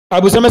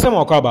Abuseme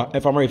sama kwaba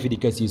efamara fi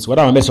dikasi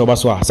wada ma meso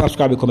baso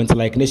subscribe comment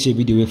like na share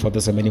video for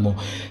this many more.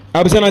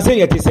 Abusana say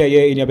yet say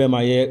ye enya be ma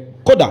ye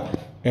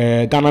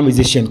KODA Ghana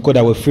musician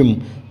KODA we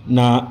film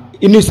na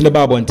inus ne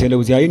babo ntene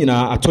we say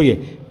nyina atoye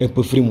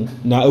empofrimu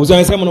na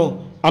abusana say no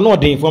ano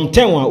den from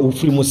 10 wa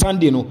ofrimu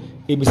Sunday no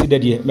ebisi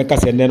dede meka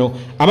se ne no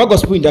ama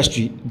gospel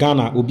industry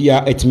Ghana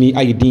obia etimi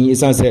ayedin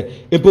esan say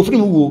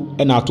empofrimu wo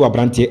na ato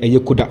abrante eye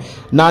KODA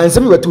na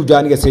nsem wetu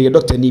dwa ne say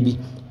Dr. Nibi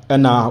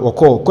na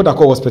wako KODA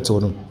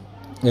hospital no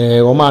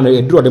woman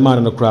edro de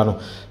man no kra no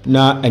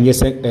na enye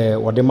se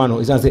wode man no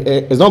is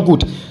it's not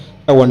good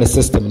on the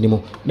system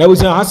anymore. Now we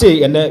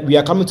say and we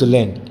are coming to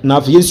learn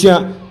now for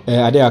yesia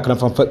ade akran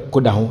from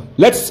KODA ho.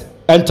 Let's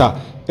enter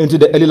into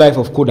the early life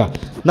of KODA.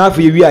 Now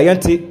for we are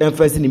yanti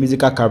emphasis in the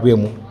musical career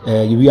mu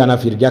we are na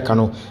for the aka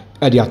no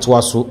e de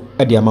atoa so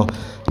e de ama.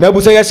 Now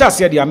we say yes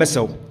de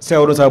amesel say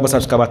we don't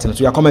subscribe button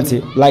so you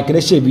comment like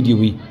and share video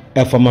we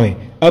for me.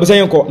 I say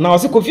yanko now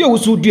say kofi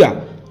OWUSU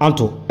dua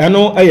anto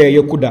eno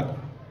ye KODA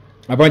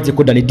Abranti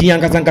KODA ni diyan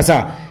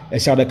kasankasa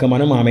shada kama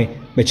na maame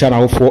me chana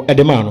wofo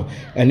edema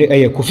ene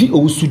eye kofi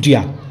OWUSU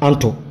dua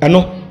anto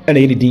eno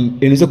ene yini din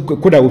ene se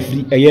KODA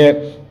wofri eye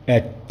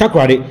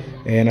takware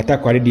na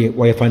takware de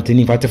wo ye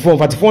fantini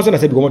 44 so na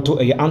se bi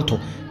gomoto eye anto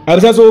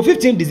abisa so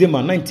 15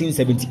 December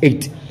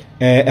 1978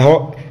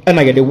 eho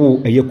ena ye de wo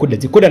eye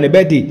KODA ne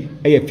birthday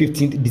eye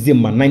 15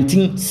 December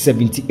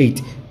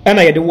 1978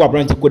 ena ye de wo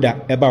abranti KODA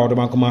eba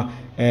odoman kuma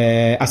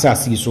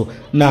asasi so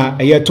na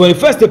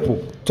 21st April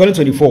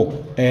 2024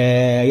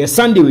 ye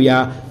Sunday we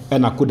are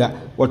na KODA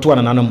what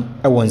one nanam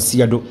e won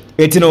siado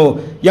etino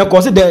ya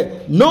consider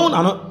known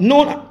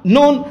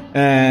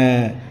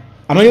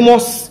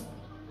anonymous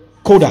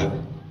KODA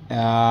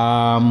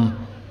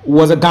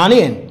was a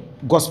Ghanaian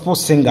gospel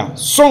singer,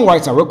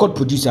 songwriter, record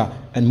producer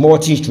and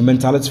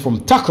multi-instrumentalist from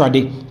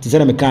Takoradi to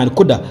Thebramediatv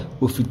KODA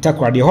with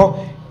Takoradi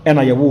ho and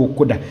ayewo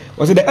KODA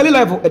was the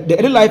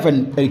early life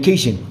and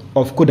education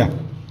of KODA.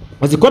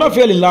 As the KODA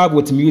fell in love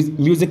with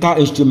musical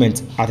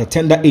instruments at a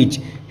tender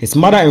age, his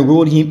mother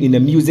enrolled him in a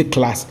music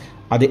class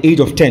at the age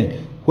of 10,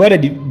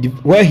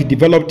 where he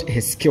developed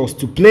his skills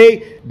to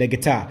play the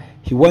guitar.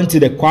 He went to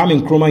the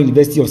KWABENA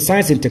University of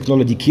Science and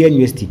Technology,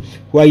 KNUST,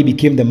 where he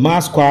became the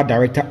mass choir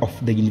director of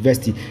the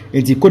university.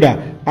 In KODA,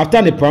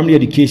 after the primary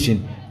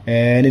education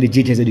and the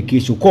JTS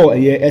education, called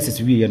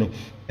SSV, you know,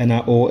 and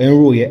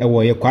enroll here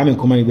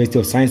KWABENA University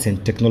of Science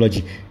and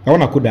Technology. I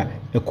want KODA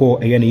call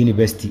a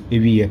university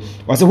every year.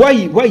 Also,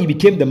 why he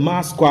became the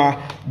mass choir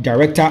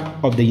director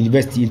of the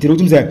university. Until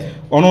we say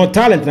on our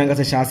talent, and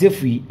as a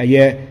free a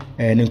year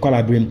and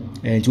collaborate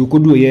and to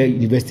could do a year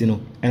university no,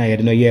 and I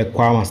had no year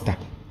choir master.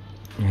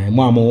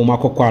 Mama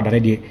choir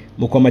already.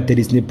 Mokoma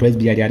Teddy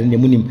Presby. I didn't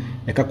munim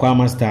a choir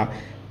master.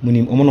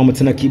 Munim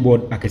omonomatena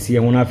keyboard. I can see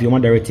one of your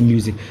directing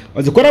music.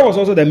 Also, KODA was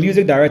also the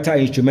music director,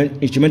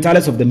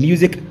 instrumentalist of the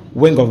music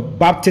wing of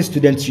Baptist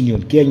Students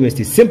Union,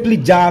 KNUST, Simply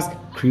Jazz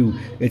Crew.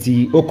 It's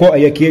Oko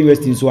a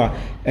KNUST so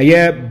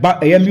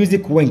a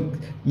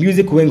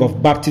music wing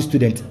of Baptist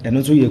students, and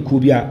also a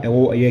Kubia a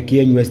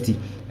KNUST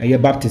a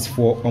Baptist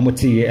for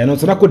Omoti, and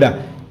also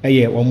KODA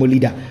a Omo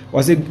leader.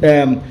 Was it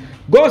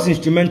God's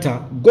instrument,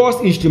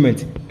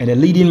 and a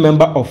leading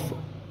member of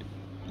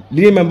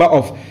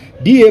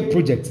DA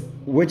Project,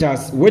 which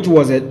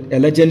was a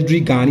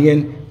legendary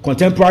Ghanaian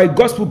contemporary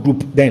gospel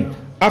group. Then,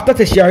 after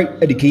tertiary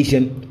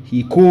education,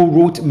 he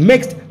co-wrote,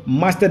 mixed,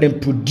 mastered,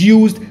 and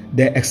produced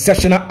the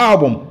exceptional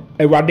album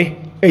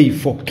R.i.p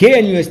for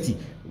KNUST.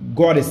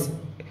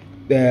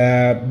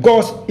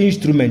 God's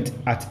instrument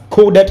at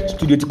KODA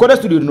studio. KODA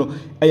studio no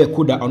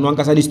KODA on one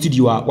casa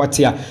studio what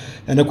here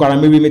and the kwara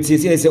maybe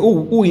say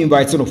who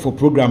invites for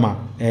programmer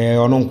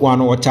on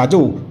kwano or charge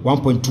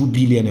 1.2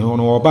 billion on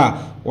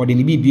oba or the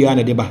BBA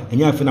na deba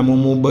enya fina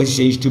mo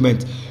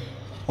instrument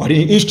or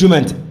the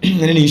instrument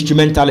and an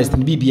instrumentalist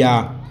in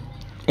BBA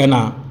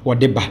na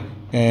whatever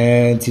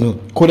and you know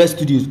KODA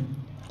studios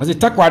as a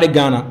Takoradi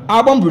Ghana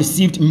album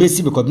received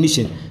massive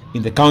recognition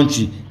in the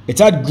country. It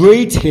had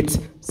great hits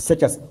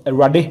such as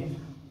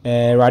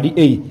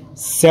R.i.p,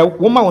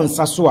 Woman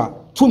Sasua,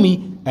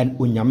 TUMI, and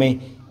Unyame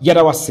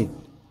Yadawase.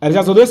 And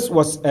so this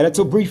was a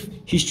little brief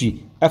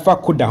history of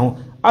KODA.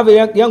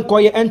 Ave young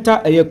koye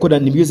enter a KODA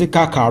in the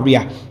musical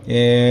career.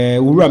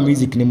 Ura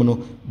music nemono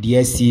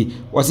DSC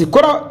was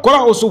KODA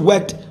also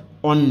worked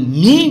on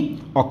Ni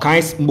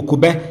Okai's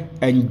Mukube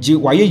and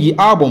Jiwaye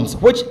albums,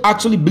 which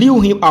actually blew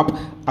him up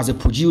as a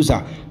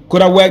producer.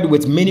 KODA worked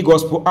with many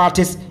gospel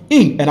artists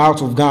in and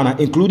out of Ghana,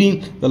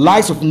 including the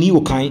likes of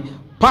Niokai,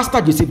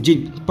 Pastor Joseph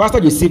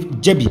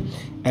Jebi,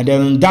 and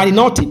then Danny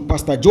Naughty,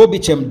 Pastor Joe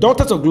Bichem,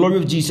 Daughters of Glory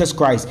of Jesus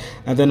Christ,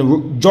 and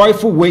then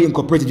Joyful Way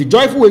Incorporated. The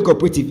Joyful Way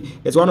Incorporated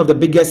is one of the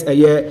biggest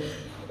choir,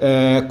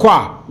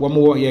 one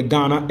more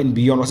Ghana and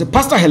beyond. Was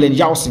Pastor Helen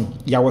Yawson,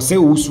 Yawase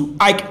OWUSU,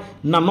 Ike,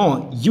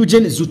 Nano,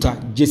 Eugene Zuta,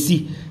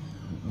 Jesse,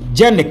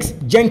 Jenkins,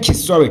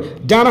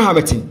 Dana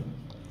Hamilton,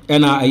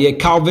 and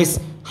Calvis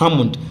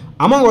Hammond.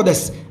 Among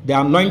others, they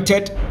are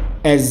anointed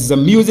as a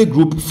music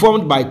group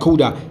formed by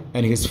KODA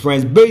and his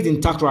friends based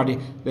in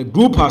Takoradi. The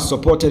group has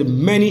supported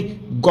many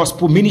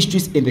gospel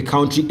ministries in the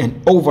country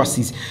and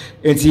overseas.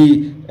 And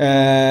the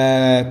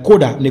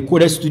KODA, the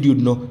KODA studio,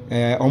 no,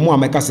 omo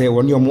ameka say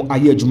woni omo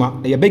aye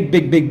adwuma.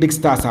 Big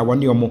stars are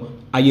woni omo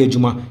aye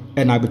adwuma.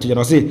 And I bet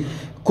you say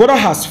KODA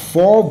has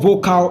 4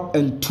 vocal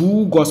and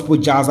 2 gospel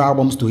jazz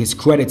albums to his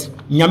credit.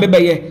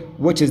 Nyamebeye,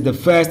 which is the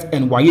first,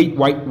 and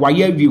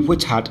Wayewi,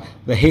 which had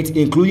the hit,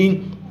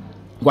 including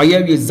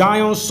Wayewi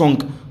Zion song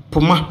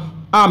Puma,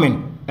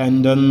 Amen,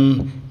 and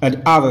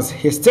others.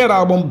 His third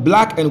album,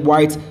 Black and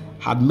White,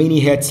 had many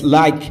hits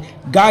like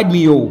Guide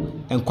Me O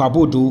and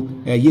Kwabodo,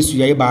 Yesu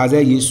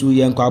Yabaze,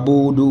 Yesu and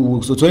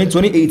Kwabodo. So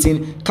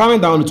 2018, coming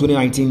down to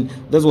 2019,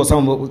 this was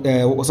some of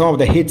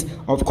the hits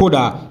of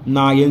KODA.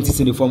 Na yenti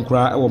in the form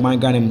cry or my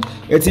ganem.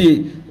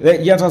 Eti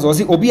yet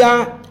was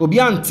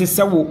Obian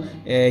Tisawu,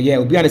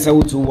 Obian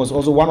Tisawu too was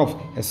also one of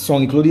his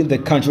songs, including the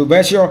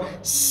controversial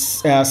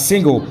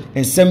single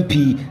and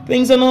SMP,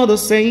 Things Are Not the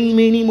Same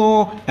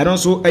Anymore, and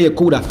also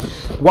KODA,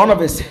 one of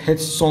his hit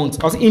songs.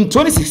 In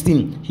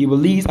 2016, he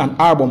released an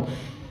album,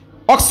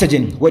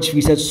 Oxygen, which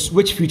features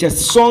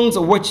songs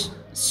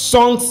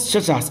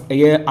such as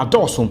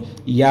Adosum,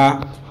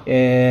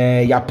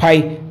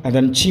 R.i.p, and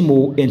then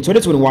Chimo. In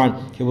 2021,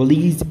 he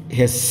released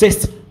his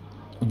 6th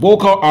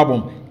vocal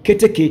album,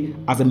 Keteke,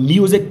 as a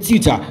music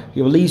tutor.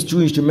 He released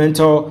 2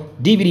 instrumental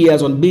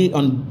DVDs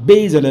on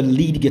bass and then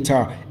lead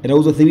guitar, and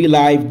also 3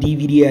 live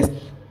DVDs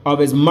of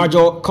his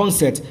major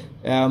concert,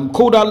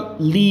 KODA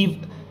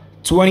Live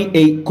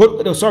 2018.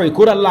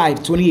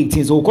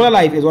 So KODA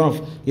Live is one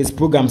of his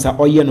programs at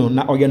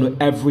Oyeno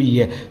every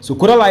year. So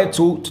KODA Live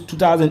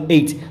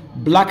 2008,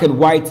 Black and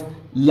White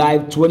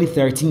Live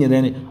 2013, and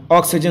then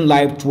Oxygen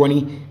Live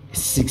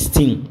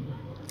 2016.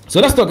 So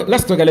let's talk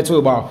a little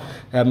about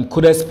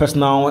KODA's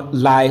personal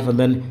life and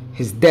then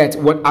his death,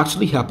 what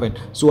actually happened.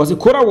 So as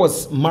KODA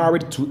was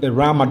married to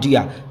R.i.p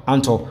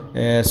Anto,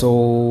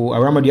 so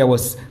R.i.p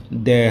was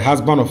the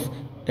husband of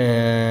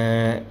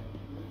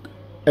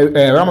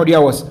R.i.p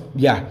was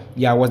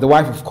the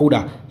wife of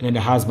KODA and then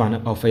the husband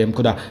of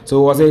KODA.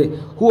 So was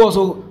who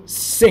also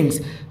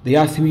sings. They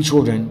have 3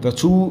 children. They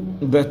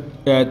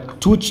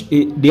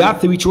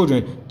have 3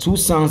 children, 2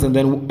 sons and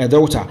then a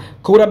daughter.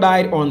 KODA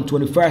died on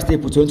 21st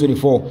April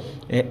 2024,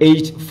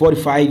 aged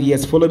 45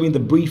 years, following the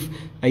brief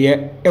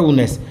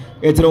illness.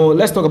 And,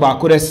 let's talk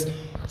about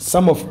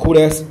some of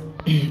KODA's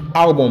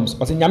albums.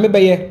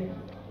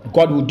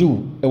 God Will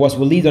Do. It was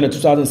released in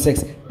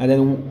 2006, and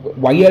then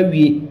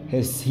Wayewi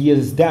He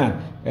Is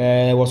Done.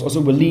 It was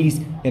also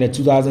released in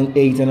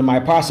 2008, and My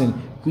Passion,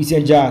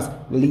 Christian Jazz,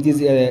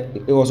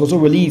 it was also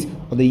released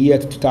for the year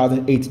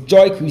 2008.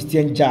 Joy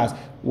Christian Jazz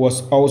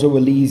was also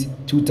released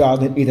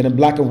 2008, and then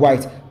Black and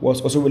White was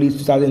also released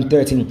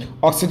 2013.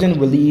 Oxygen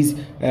released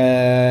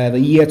the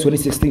year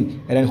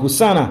 2016, and then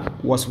Hosanna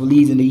was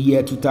released in the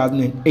year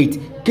 2008.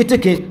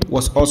 Keteke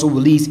was also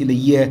released in the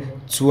year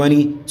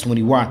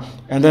 2021,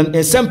 and then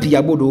SMP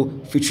Abodo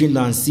featuring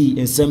Nancy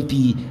and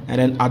SMP, and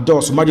then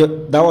Ados Majo,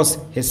 that was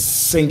his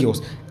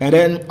singles. And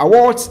then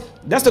awards,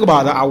 let's talk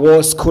about the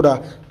awards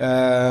KODA.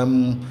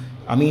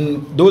 I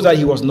mean, those that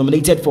he was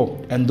nominated for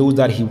and those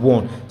that he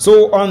won.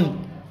 So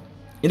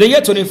in the year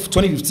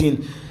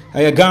 2015,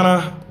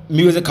 Ghana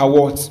Music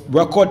Awards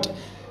record,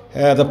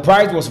 the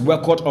prize was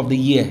Record of the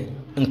Year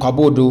in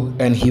Kwabodo,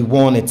 and he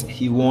won it.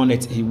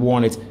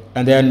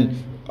 And then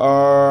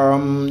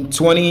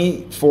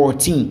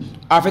 2014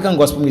 African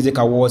Gospel Music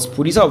Awards,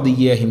 Producer of the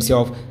Year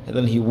himself, and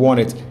then he won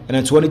it. And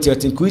then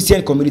 2013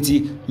 Christian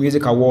Community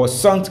Music Awards,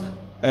 Song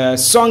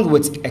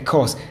with a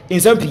Cause in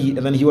SMP,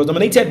 and then he was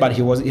nominated, but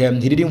he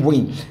didn't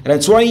win. And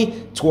then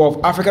 2012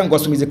 African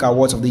Gospel Music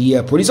Awards of the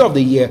Year, Producer of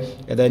the Year,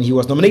 and then he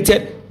was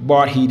nominated,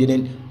 but he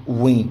didn't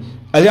win.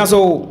 And then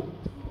so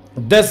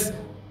this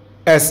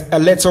is a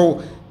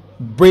little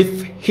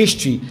brief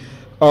history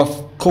of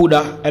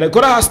KODA. And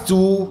KODA has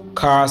 2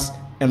 cars,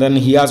 and then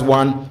he has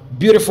 1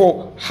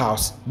 beautiful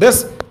house.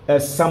 This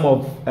is some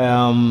of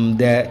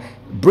the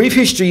brief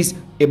histories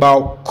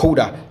about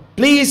KODA.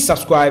 Please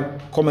subscribe,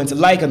 comment,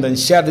 like, and then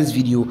share this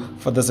video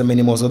for this and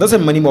many more. So this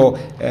and many more,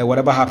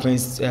 whatever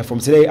happens from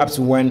today up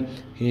to when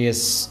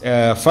his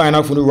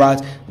final right,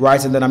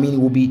 and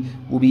then will be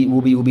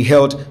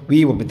held.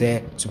 We will be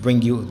there to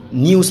bring you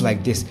news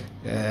like this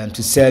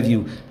to serve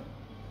you.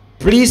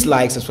 Please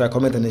like, subscribe,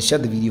 comment, and then share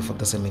the video for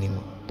this and many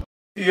more.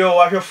 Yo,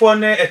 I have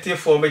phone at the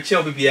for me,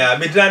 Bibia,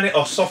 Medrane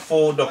or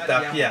Sofo,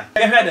 Dr. Pia. I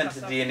hadn't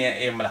the near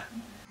Emla.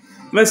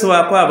 Mess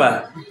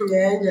Kwaba.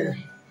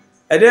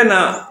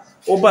 Yeah.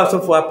 Oba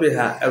Sofo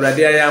Apeha, a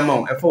radia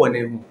among a phone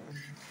name.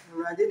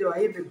 I did what I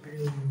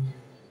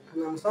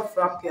and I'm so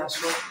frappy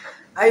as well.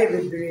 I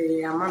will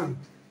be a man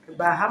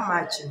about how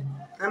much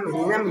I'm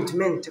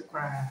meant to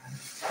cry.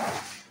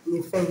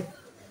 You think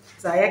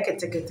I can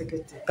take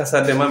it.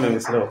 Casa de Mamma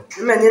is low.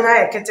 Many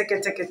I can take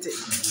it.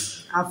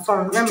 I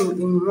found them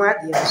in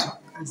what years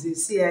as they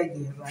see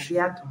idea,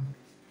 radiatum.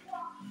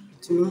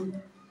 To me,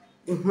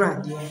 in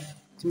what year,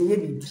 to me,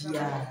 be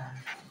Pia.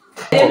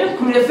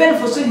 Come the fan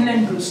for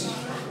saying Bruce.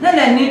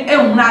 None need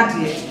a not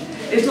yet.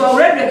 It's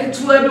already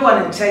to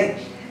everyone and say,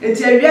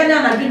 eti awia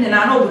nya na bi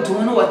nyina na obutu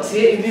no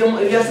wote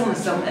ewia so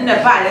nsam na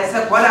ba ya se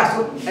kwala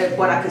so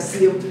kwala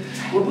kasiem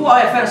obi wa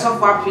ya fe so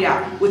kwa pia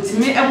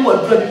otimi emo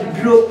aduro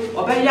bibiro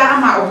obeya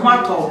ama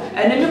ohuato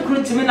ene mi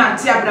kru timi na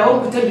nte abra wo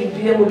kuta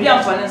bibie obi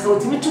amfane nsa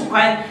otimi tu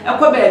kwan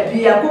ekwa ba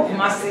bia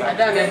kokumase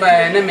ada me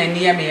ba na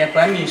mani ya me ya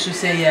kwa mi su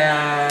se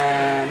ya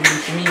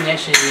mi nya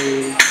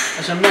hwe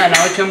so na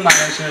na otwe mma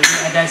so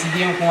adansi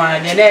di nko a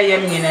de na ya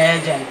mi na ya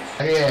jan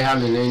are ya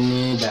me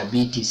ni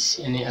diabetes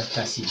any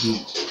after CD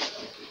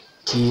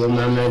ti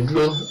mama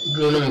dro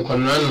no me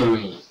kono no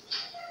me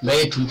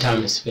by 2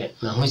 times pe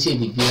na ho se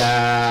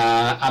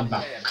bibia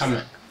aba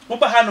kama mo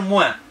ba hanu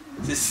mo a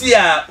se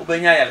sia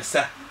obenya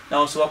yaresa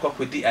na so wakwa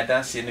kodi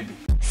adanse no bi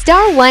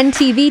Star 1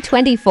 TV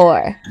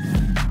 24